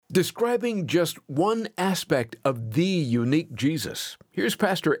describing just one aspect of the unique Jesus. Here's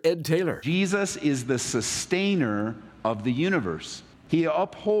Pastor Ed Taylor. Jesus is the sustainer of the universe. He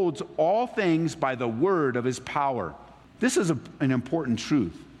upholds all things by the word of his power. This is an important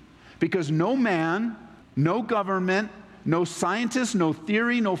truth because no man, no government, no scientist, no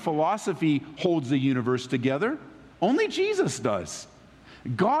theory, no philosophy holds the universe together. Only Jesus does.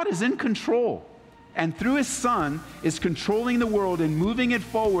 God is in control, and through his Son is controlling the world and moving it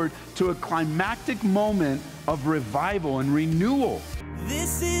forward to a climactic moment of revival and renewal.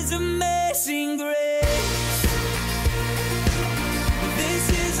 This is amazing grace. This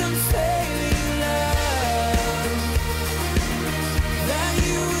is unfailing love. That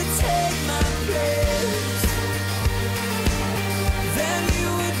you would take my place. That you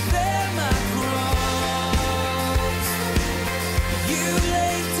would bear my cross. You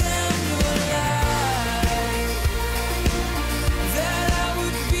laid down your life. That I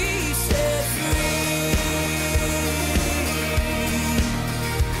would be set free.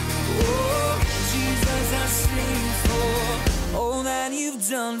 Oh, Jesus, I sing for all that you've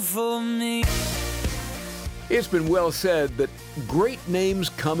done for me. It's been well said that great names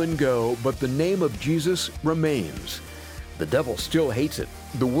come and go, but the name of Jesus remains. The devil still hates it,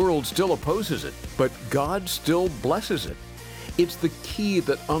 the world still opposes it, but God still blesses it. It's the key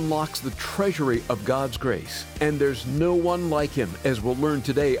that unlocks the treasury of God's grace, and there's no one like him, as we'll learn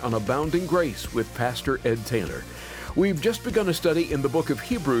today on Abounding Grace with Pastor Ed Taylor. We've just begun a study in the book of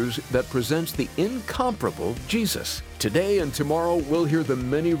Hebrews that presents the incomparable Jesus. Today and tomorrow, we'll hear the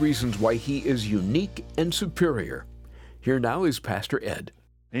many reasons why he is unique and superior. Here now is Pastor Ed.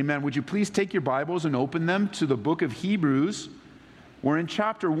 Amen. Would you please take your Bibles and open them to the book of Hebrews? We're in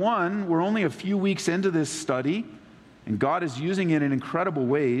chapter 1. We're only a few weeks into this study, and God is using it in incredible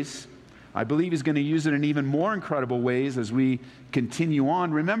ways. I believe he's going to use it in even more incredible ways as we continue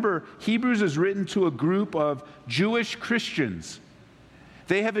on. Remember, Hebrews is written to a group of Jewish Christians.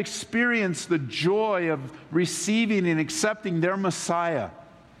 They have experienced the joy of receiving and accepting their Messiah.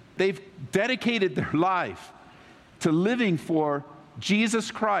 They've dedicated their life to living for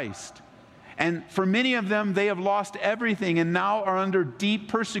Jesus Christ. And for many of them, they have lost everything and now are under deep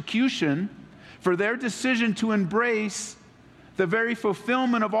persecution for their decision to embrace the very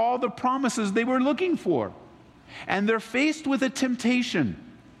fulfillment of all the promises they were looking for. And they're faced with a temptation.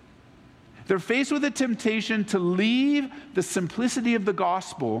 They're faced with a temptation to leave the simplicity of the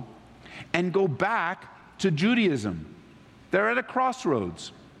gospel and go back to Judaism. They're at a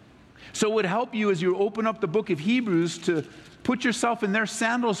crossroads. So it would help you as you open up the book of Hebrews to put yourself in their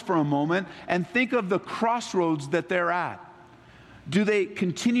sandals for a moment and think of the crossroads that they're at. Do they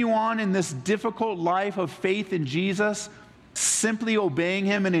continue on in this difficult life of faith in Jesus, simply obeying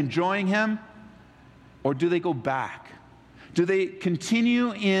him and enjoying him? Or do they go back? Do they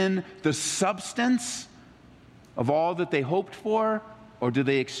continue in the substance of all that they hoped for? Or do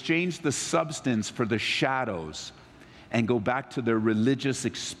they exchange the substance for the shadows and go back to their religious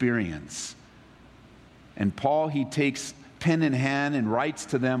experience? And Paul, he takes pen in hand and writes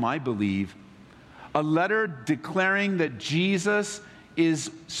to them, I believe, a letter declaring that Jesus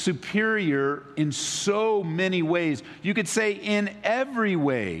is superior in so many ways. You could say in every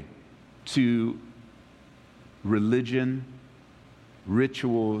way to religion,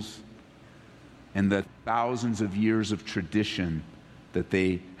 rituals, and the thousands of years of tradition that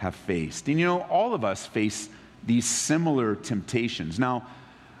they have faced. And you know, all of us face these similar temptations. Now,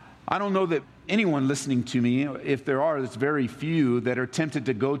 I don't know that anyone listening to me, if there are, it's very few, that are tempted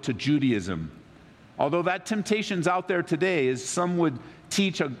to go to Judaism. Although that temptation's out there today, as some would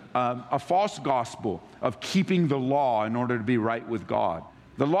teach a false gospel of keeping the law in order to be right with God.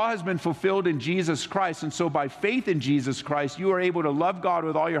 The law has been fulfilled in Jesus Christ, and so by faith in Jesus Christ, you are able to love God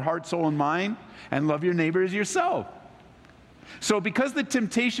with all your heart, soul, and mind, and love your neighbor as yourself. So because the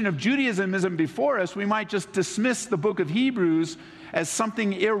temptation of Judaism isn't before us, we might just dismiss the book of Hebrews as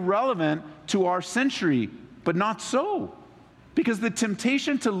something irrelevant to our century, but not so. Because the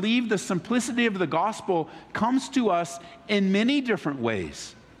temptation to leave the simplicity of the gospel comes to us in many different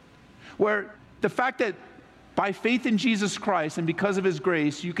ways. Where the fact that by faith in Jesus Christ and because of his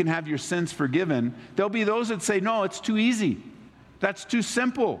grace, you can have your sins forgiven, there'll be those that say, no, it's too easy. That's too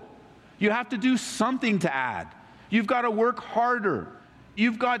simple. You have to do something to add. You've got to work harder.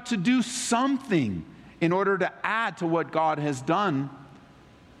 You've got to do something in order to add to what God has done.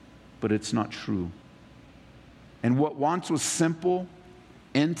 But it's not true. And what once was simple,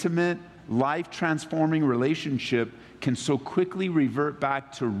 intimate, life-transforming relationship can so quickly revert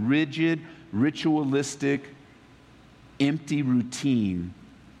back to rigid, ritualistic, empty routine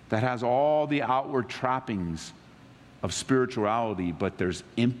that has all the outward trappings of spirituality, but there's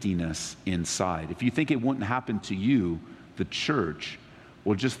emptiness inside. If you think it wouldn't happen to you, the church,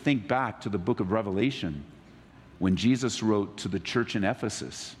 well, just think back to the book of Revelation when Jesus wrote to the church in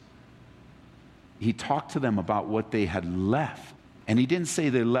Ephesus. He talked to them about what they had left. And he didn't say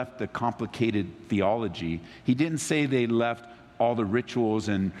they left the complicated theology. He didn't say they left all the rituals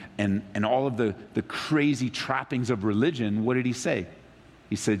and all of the crazy trappings of religion. What did he say?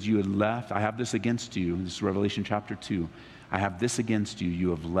 He said, you had left, I have this against you. This is Revelation chapter 2. I have this against you. You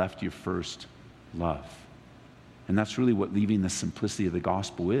have left your first love. And that's really what leaving the simplicity of the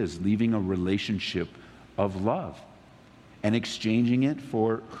gospel is, leaving a relationship of love and exchanging it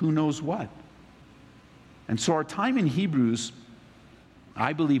for who knows what. And so our time in Hebrews,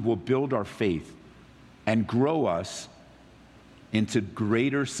 I believe, will build our faith and grow us into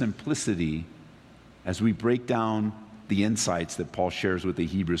greater simplicity as we break down the insights that Paul shares with the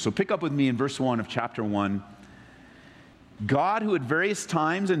Hebrews. So pick up with me in verse 1 of chapter 1. God, who at various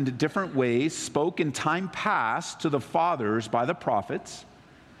times and in different ways spoke in time past to the fathers by the prophets,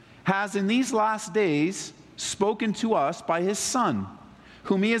 has in these last days spoken to us by his Son,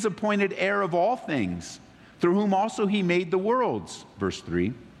 whom he has appointed heir of all things, through whom also he made the worlds. Verse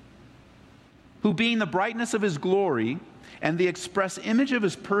 3. Who being the brightness of his glory and the express image of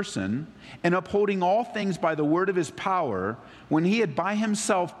his person, and upholding all things by the word of his power, when he had by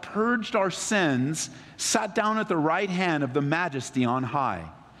himself purged our sins, sat down at the right hand of the majesty on high,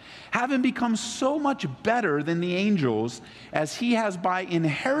 having become so much better than the angels, as he has by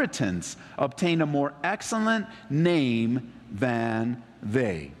inheritance obtained a more excellent name than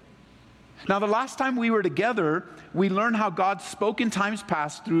they. Now, the last time we were together, we learned how God spoke in times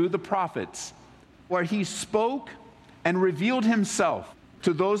past through the prophets, where he spoke and revealed himself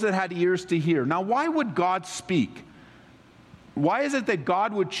to those that had ears to hear. Now, why would God speak? Why is it that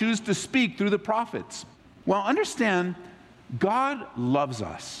God would choose to speak through the prophets? Well, understand, God loves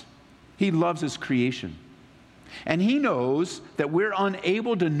us. He loves his creation. And he knows that we're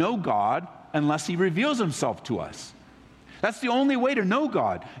unable to know God unless he reveals himself to us. That's the only way to know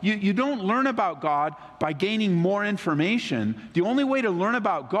God. You don't learn about God by gaining more information. The only way to learn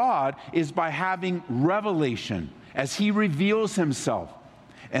about God is by having revelation as he reveals himself.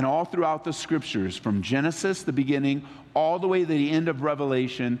 And all throughout the scriptures, from Genesis, the beginning, all the way to the end of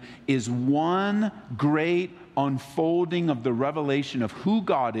Revelation, is one great unfolding of the revelation of who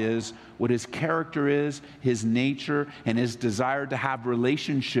God is, what his character is, his nature, and his desire to have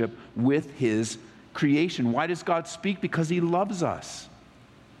relationship with his creation. Why does God speak? Because he loves us.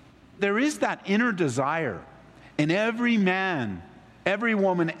 There is that inner desire in every man, every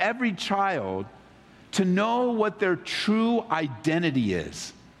woman, every child to know what their true identity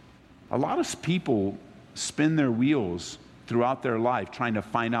is. A lot of people spin their wheels throughout their life trying to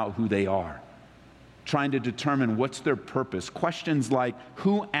find out who they are, trying to determine what's their purpose. Questions like,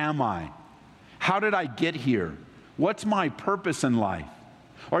 who am I? How did I get here? What's my purpose in life?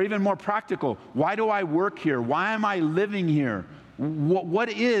 Or even more practical, why do I work here? Why am I living here? What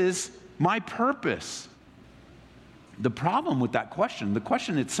is my purpose? The problem with that question, the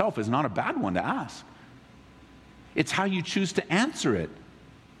question itself is not a bad one to ask. It's how you choose to answer it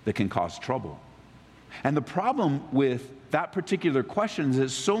that can cause trouble. And the problem with that particular question is that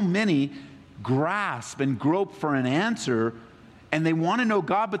so many grasp and grope for an answer, and they want to know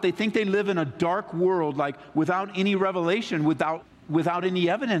God, but they think they live in a dark world, like without any revelation, without any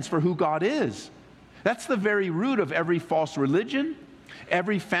evidence for who God is. That's the very root of every false religion,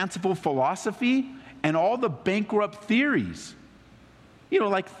 every fanciful philosophy, and all the bankrupt theories. You know,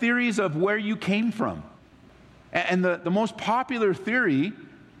 like theories of where you came from. And the most popular theory,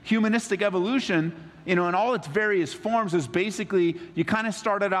 humanistic evolution, you know, in all its various forms, is basically you kind of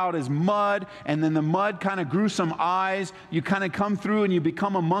started out as mud, and then the mud kind of grew some eyes. You kind of come through and you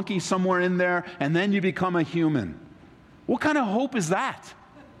become a monkey somewhere in there, and then you become a human. What kind of hope is that?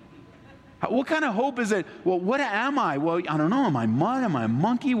 What kind of hope is it? Well, what am I? Well, I don't know. Am I mud? Am I a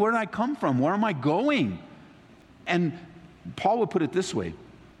monkey? Where did I come from? Where am I going? And Paul would put it this way,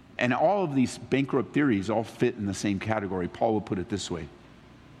 and all of these bankrupt theories all fit in the same category. Paul would put it this way.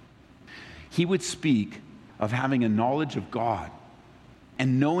 He would speak of having a knowledge of God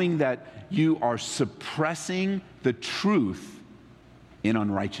and knowing that you are suppressing the truth in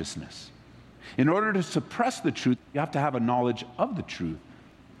unrighteousness. In order to suppress the truth, you have to have a knowledge of the truth.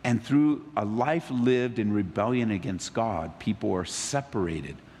 And through a life lived in rebellion against God, people are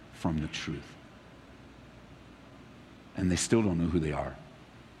separated from the truth. And they still don't know who they are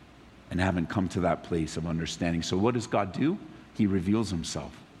and haven't come to that place of understanding. So what does God do? He reveals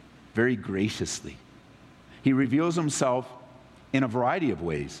himself very graciously. He reveals himself in a variety of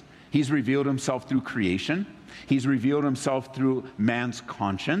ways. He's revealed himself through creation. He's revealed himself through man's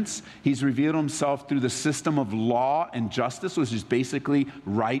conscience. He's revealed himself through the system of law and justice, which is basically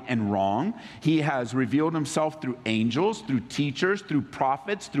right and wrong. He has revealed himself through angels, through teachers, through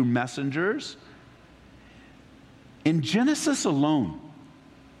prophets, through messengers. In Genesis alone,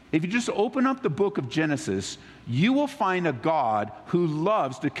 if you just open up the book of Genesis, you will find a God who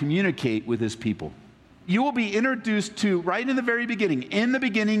loves to communicate with his people. You will be introduced to, right in the very beginning, in the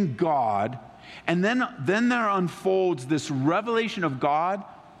beginning, God, and then there unfolds this revelation of God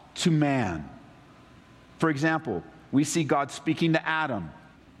to man. For example, we see God speaking to Adam.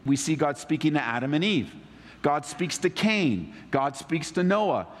 We see God speaking to Adam and Eve. God speaks to Cain. God speaks to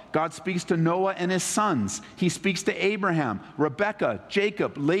Noah. God speaks to Noah and his sons. He speaks to Abraham, Rebekah,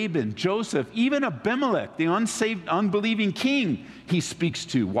 Jacob, Laban, Joseph, even Abimelech, the unsaved, unbelieving king, he speaks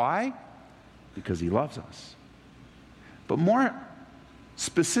to. Why? Because he loves us. But more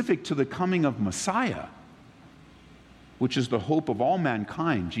specific to the coming of Messiah, which is the hope of all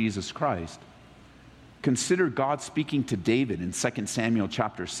mankind, Jesus Christ, consider God speaking to David in 2 Samuel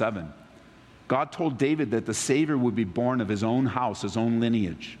chapter 7. God told David that the Savior would be born of his own house, his own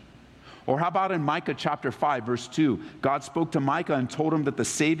lineage. Or how about in Micah chapter 5, verse 2? God spoke to Micah and told him that the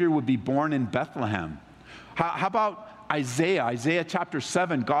Savior would be born in Bethlehem. How about Isaiah chapter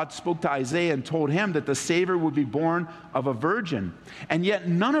 7, God spoke to Isaiah and told him that the Savior would be born of a virgin. And yet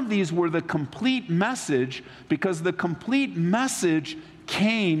none of these were the complete message, because the complete message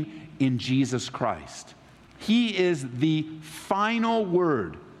came in Jesus Christ. He is the final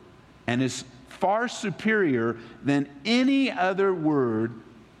word and is far superior than any other word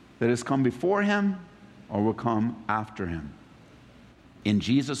that has come before him or will come after him. In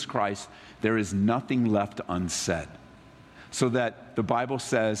Jesus Christ, there is nothing left unsaid. So that the Bible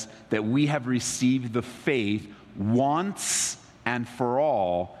says that we have received the faith once and for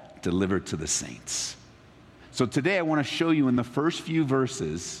all delivered to the saints. So today I want to show you in the first few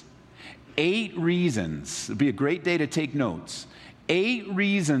verses 8 reasons. It'll be a great day to take notes. 8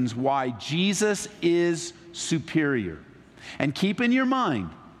 reasons why Jesus is superior. And keep in your mind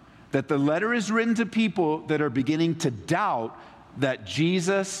that the letter is written to people that are beginning to doubt that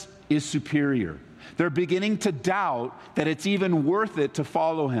Jesus is superior. They're beginning to doubt that it's even worth it to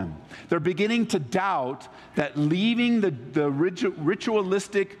follow him. They're beginning to doubt that leaving the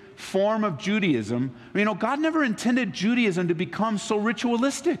ritualistic form of Judaism, God never intended Judaism to become so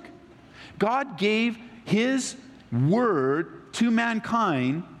ritualistic. God gave his word to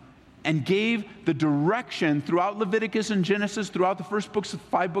mankind and gave the direction throughout Leviticus and Genesis, throughout the first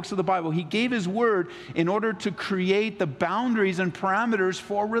 5 books of the Bible. He gave his word in order to create the boundaries and parameters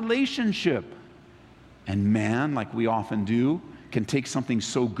for relationship. And man, like we often do, can take something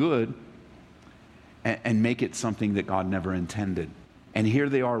so good and make it something that God never intended. And here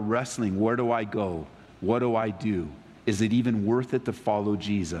they are wrestling. Where do I go? What do I do? Is it even worth it to follow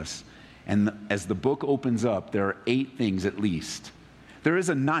Jesus? And as the book opens up, there are 8 things at least. There is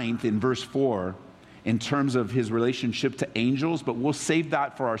a 9th in verse 4 in terms of his relationship to angels, but we'll save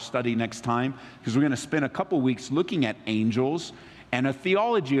that for our study next time, because we're going to spend a couple weeks looking at angels and a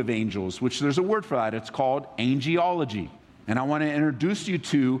theology of angels, which there's a word for that. It's called angelology. And I want to introduce you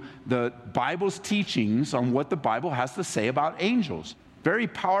to the Bible's teachings on what the Bible has to say about angels. Very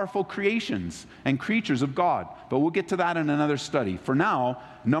powerful creations and creatures of God. But we'll get to that in another study. For now,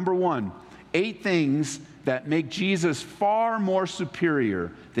 number 1, 8 things that make Jesus far more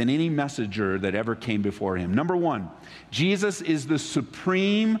superior than any messenger that ever came before him. Number 1, Jesus is the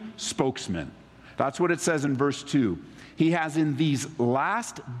supreme spokesman. That's what it says in verse 2. He has in these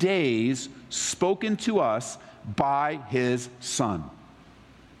last days spoken to us by his Son.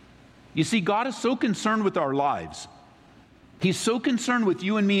 You see, God is so concerned with our lives. He's so concerned with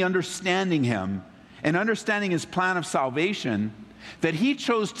you and me understanding him and understanding his plan of salvation that he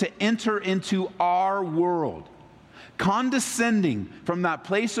chose to enter into our world, condescending from that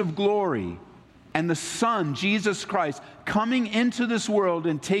place of glory, and the Son, Jesus Christ, coming into this world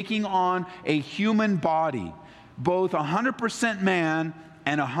and taking on a human body, both 100% man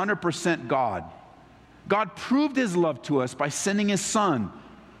and 100% God. God proved his love to us by sending his Son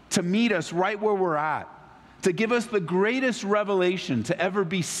to meet us right where we're at, to give us the greatest revelation to ever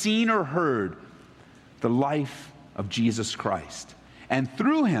be seen or heard, the life of Jesus Christ. And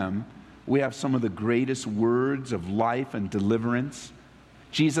through him, we have some of the greatest words of life and deliverance.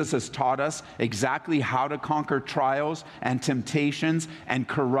 Jesus has taught us exactly how to conquer trials and temptations and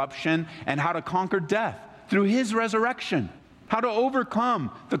corruption, and how to conquer death through his resurrection, how to overcome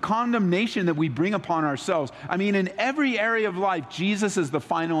the condemnation that we bring upon ourselves. I mean, in every area of life, Jesus is the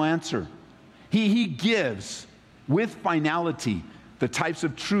final answer. He gives with finality the types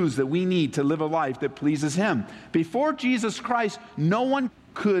of truths that we need to live a life that pleases him. Before Jesus Christ, no one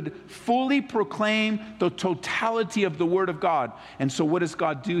could fully proclaim the totality of the Word of God. And so what does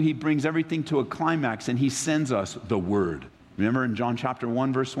God do? He brings everything to a climax, and he sends us the Word. Remember in John chapter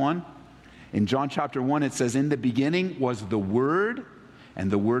 1, verse 1? In John chapter 1, it says, in the beginning was the Word, and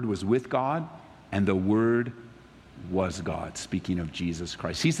the Word was with God, and the Word was God. Speaking of Jesus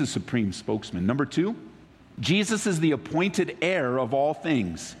Christ. He's the supreme spokesman. Number 2, Jesus is the appointed heir of all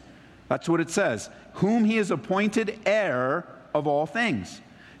things. That's what it says. Whom he is appointed heir of all things.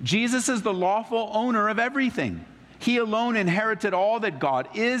 Jesus is the lawful owner of everything. He alone inherited all that God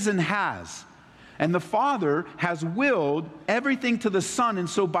is and has. And the Father has willed everything to the Son. And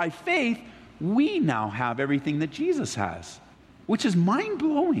so by faith, we now have everything that Jesus has, which is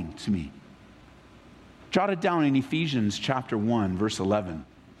mind-blowing to me. Jot it down in Ephesians chapter 1, verse 11.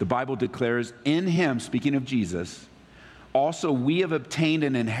 The Bible declares, in him, speaking of Jesus, also we have obtained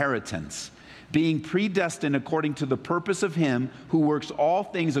an inheritance, being predestined according to the purpose of him who works all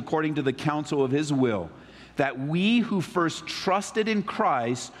things according to the counsel of his will, that we who first trusted in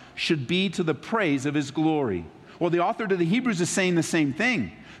Christ should be to the praise of his glory. Well, the author to the Hebrews is saying the same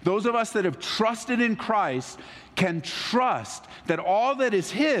thing. Those of us that have trusted in Christ can trust that all that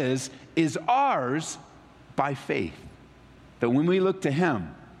is his is ours by faith. That when we look to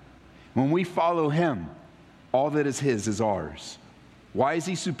him, when we follow him, all that is his is ours. Why is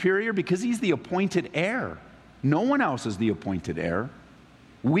he superior? Because he's the appointed heir. No one else is the appointed heir.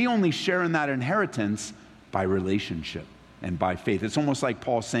 We only share in that inheritance by relationship and by faith. It's almost like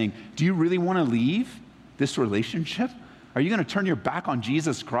Paul saying, do you really want to leave this relationship? Are you going to turn your back on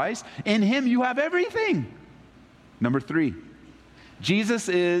Jesus Christ? In him you have everything. Number 3, Jesus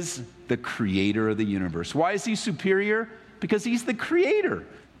is the creator of the universe. Why is he superior? Because he's the creator.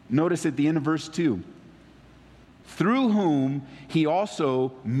 Notice at the end of verse 2, through whom he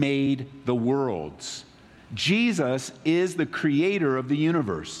also made the worlds. Jesus is the creator of the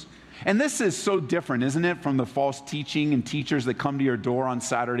universe. And this is so different, isn't it, from the false teaching and teachers that come to your door on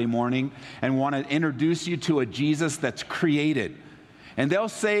Saturday morning and want to introduce you to a Jesus that's created. And they'll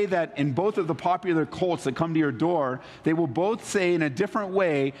say that in both of the popular cults that come to your door, they will both say in a different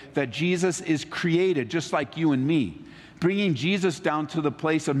way that Jesus is created, just like you and me. Bringing Jesus down to the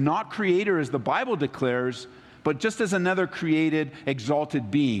place of not creator as the Bible declares, but just as another created, exalted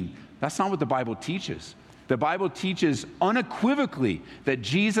being. That's not what the Bible teaches. The Bible teaches unequivocally that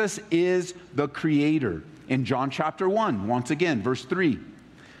Jesus is the creator. In John chapter 1, once again, verse 3,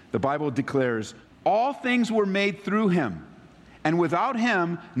 the Bible declares, all things were made through him, and without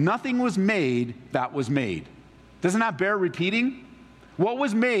him, nothing was made that was made. Doesn't that bear repeating? What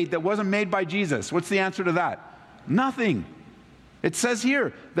was made that wasn't made by Jesus? What's the answer to that? Nothing. It says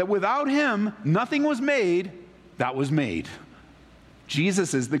here that without him, nothing was made that was made.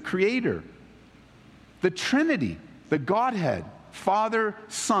 Jesus is the creator. The Trinity, the Godhead, Father,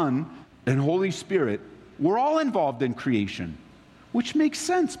 Son, and Holy Spirit, we're all involved in creation, which makes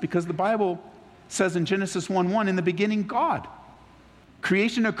sense because the Bible says in Genesis 1:1, in the beginning, God.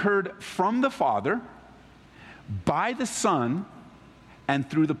 Creation occurred from the Father, by the Son, and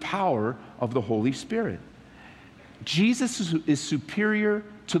through the power of the Holy Spirit. Jesus is superior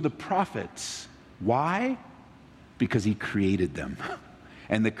to the prophets. Why? Because he created them.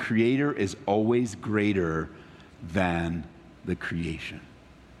 And the creator is always greater than the creation.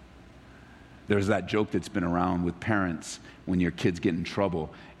 There's that joke that's been around with parents when your kids get in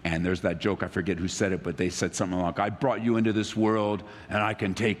trouble. And there's that joke, I forget who said it, but they said something like, I brought you into this world and I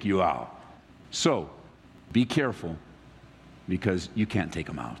can take you out. So, be careful because you can't take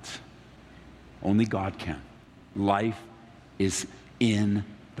them out. Only God can. Life is in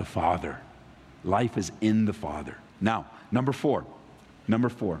the Father. Life is in the Father. Now, number 4.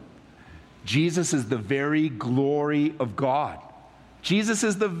 Jesus is the very glory of God. Jesus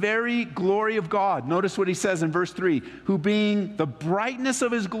is the very glory of God. Notice what he says in verse 3, who being the brightness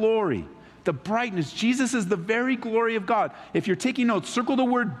of his glory, the brightness, Jesus is the very glory of God. If you're taking notes, circle the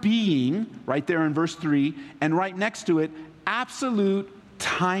word being right there in verse 3, and right next to it, absolute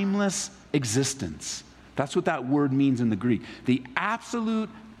timeless existence. That's what that word means in the Greek. The absolute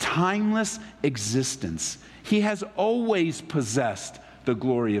timeless existence. He has always possessed the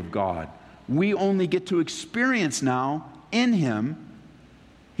glory of God. We only get to experience now in him.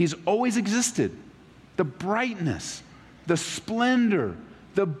 He's always existed. The brightness, the splendor,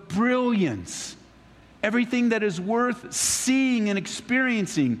 the brilliance, everything that is worth seeing and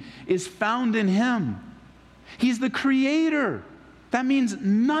experiencing is found in him. He's the creator. That means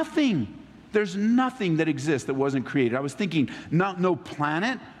nothing There's nothing that exists that wasn't created. I was thinking, no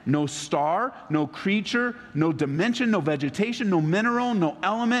planet, no star, no creature, no dimension, no vegetation, no mineral, no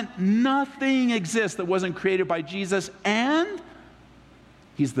element. Nothing exists that wasn't created by Jesus, and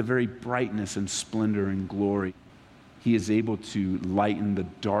he's the very brightness and splendor and glory. He is able to lighten the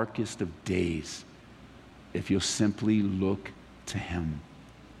darkest of days if you'll simply look to him.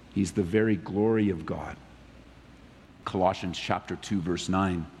 He's the very glory of God. Colossians chapter 2, verse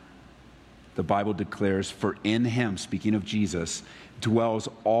 9. The Bible declares, for in him, speaking of Jesus, dwells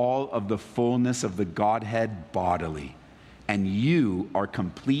all of the fullness of the Godhead bodily, and you are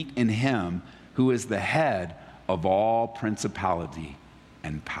complete in him who is the head of all principality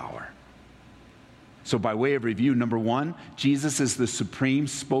and power. So by way of review, number one, Jesus is the supreme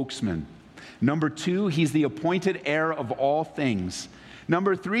spokesman. Number two, he's the appointed heir of all things.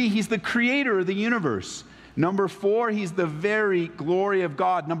 Number three, he's the creator of the universe. Number four, he's the very glory of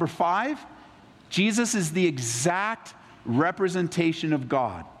God. Number five, Jesus is the exact representation of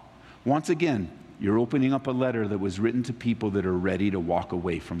God. Once again, you're opening up a letter that was written to people that are ready to walk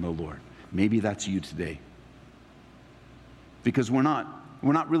away from the Lord. Maybe that's you today. Because we're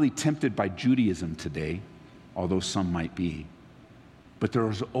not really tempted by Judaism today, although some might be. But there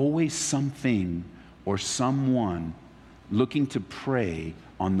is always something or someone looking to prey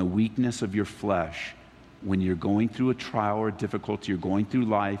on the weakness of your flesh when you're going through a trial or difficulty, you're going through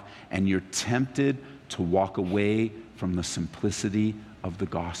life, and you're tempted to walk away from the simplicity of the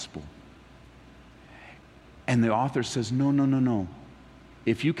gospel. And the author says, no.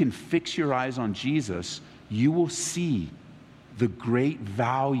 If you can fix your eyes on Jesus, you will see the great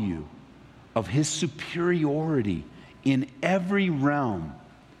value of his superiority in every realm.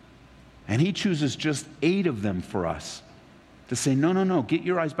 And he chooses just 8 of them for us to say, no, get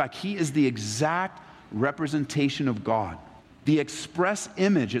your eyes back. He is the exact representation of God. The express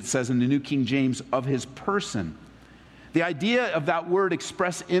image, it says in the New King James, of his person. The idea of that word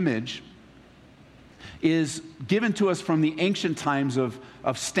express image is given to us from the ancient times of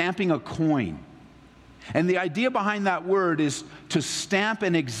stamping a coin. And the idea behind that word is to stamp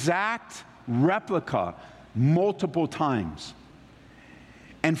an exact replica multiple times.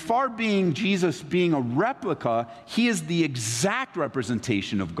 And far being Jesus being a replica, he is the exact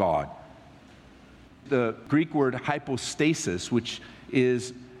representation of God. The Greek word hypostasis, which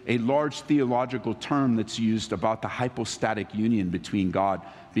is a large theological term that's used about the hypostatic union between God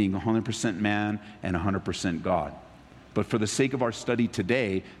being 100% man and 100% God. But for the sake of our study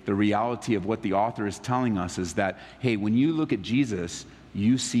today, the reality of what the author is telling us is that, hey, when you look at Jesus,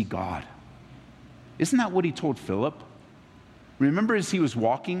 you see God. Isn't that what he told Philip? Remember as he was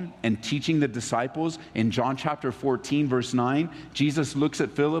walking and teaching the disciples in John chapter 14, verse 9, Jesus looks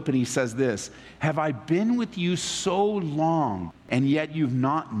at Philip and he says this, have I been with you so long and yet you've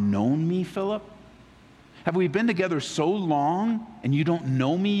not known me, Philip? Have we been together so long and you don't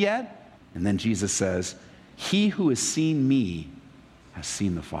know me yet? And then Jesus says, he who has seen me has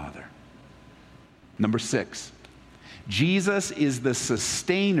seen the Father. Number 6, Jesus is the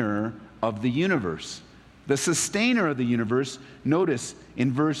sustainer of the universe. The sustainer of the universe, notice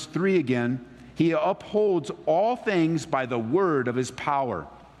in verse 3 again, he upholds all things by the word of his power.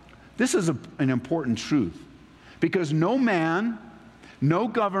 This is an important truth because no man, no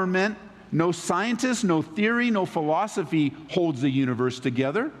government, no scientist, no theory, no philosophy holds the universe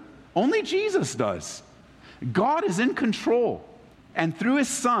together. Only Jesus does. God is in control, and through his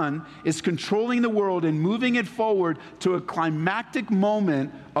Son is controlling the world and moving it forward to a climactic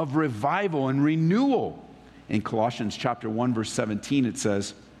moment of revival and renewal. In Colossians chapter 1, verse 17, it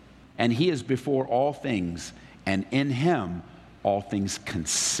says, and he is before all things, and in him all things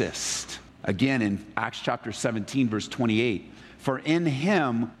consist. Again, in Acts chapter 17, verse 28, for in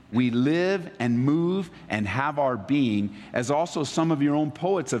him we live and move and have our being, as also some of your own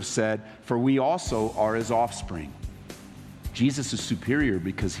poets have said, for we also are his offspring. Jesus is superior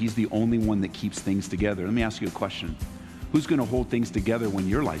because he's the only one that keeps things together. Let me ask you a question. Who's going to hold things together when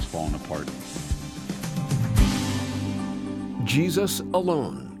your life's falling apart? Jesus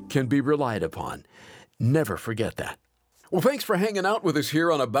alone can be relied upon. Never forget that. Well, thanks for hanging out with us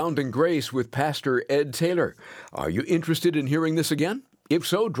here on Abounding Grace with Pastor Ed Taylor. Are you interested in hearing this again? If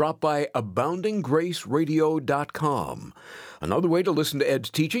so, drop by aboundinggraceradio.com. Another way to listen to Ed's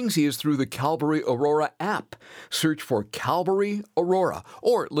teachings is through the Calvary Aurora app. Search for Calvary Aurora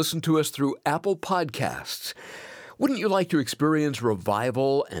or listen to us through Apple Podcasts. Wouldn't you like to experience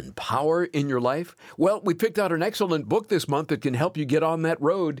revival and power in your life? Well, we picked out an excellent book this month that can help you get on that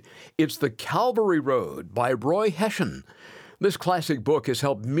road. It's The Calvary Road by Roy Hession. This classic book has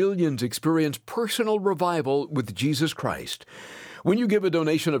helped millions experience personal revival with Jesus Christ. When you give a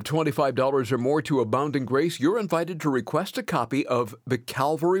donation of $25 or more to Abounding Grace, you're invited to request a copy of The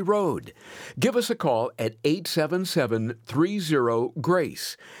Calvary Road. Give us a call at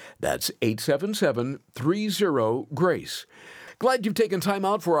 877-30-GRACE. That's 877-30-GRACE. Glad you've taken time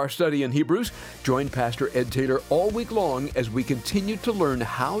out for our study in Hebrews. Join Pastor Ed Taylor all week long as we continue to learn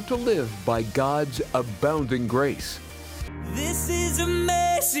how to live by God's abounding grace. This is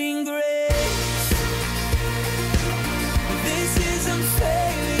amazing grace. This is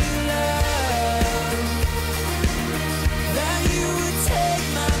unfailing love. That you would take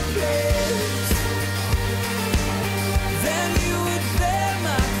my place. That you would bear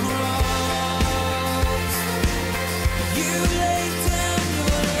my cross. You laid down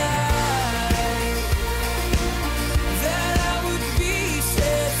your life. That I would be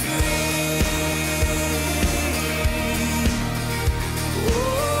set free.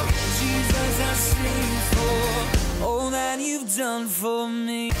 Oh, Jesus, I sing for all that you've done for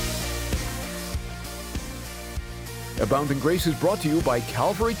me. Abounding Grace is brought to you by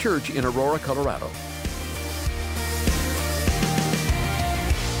Calvary Church in Aurora, Colorado.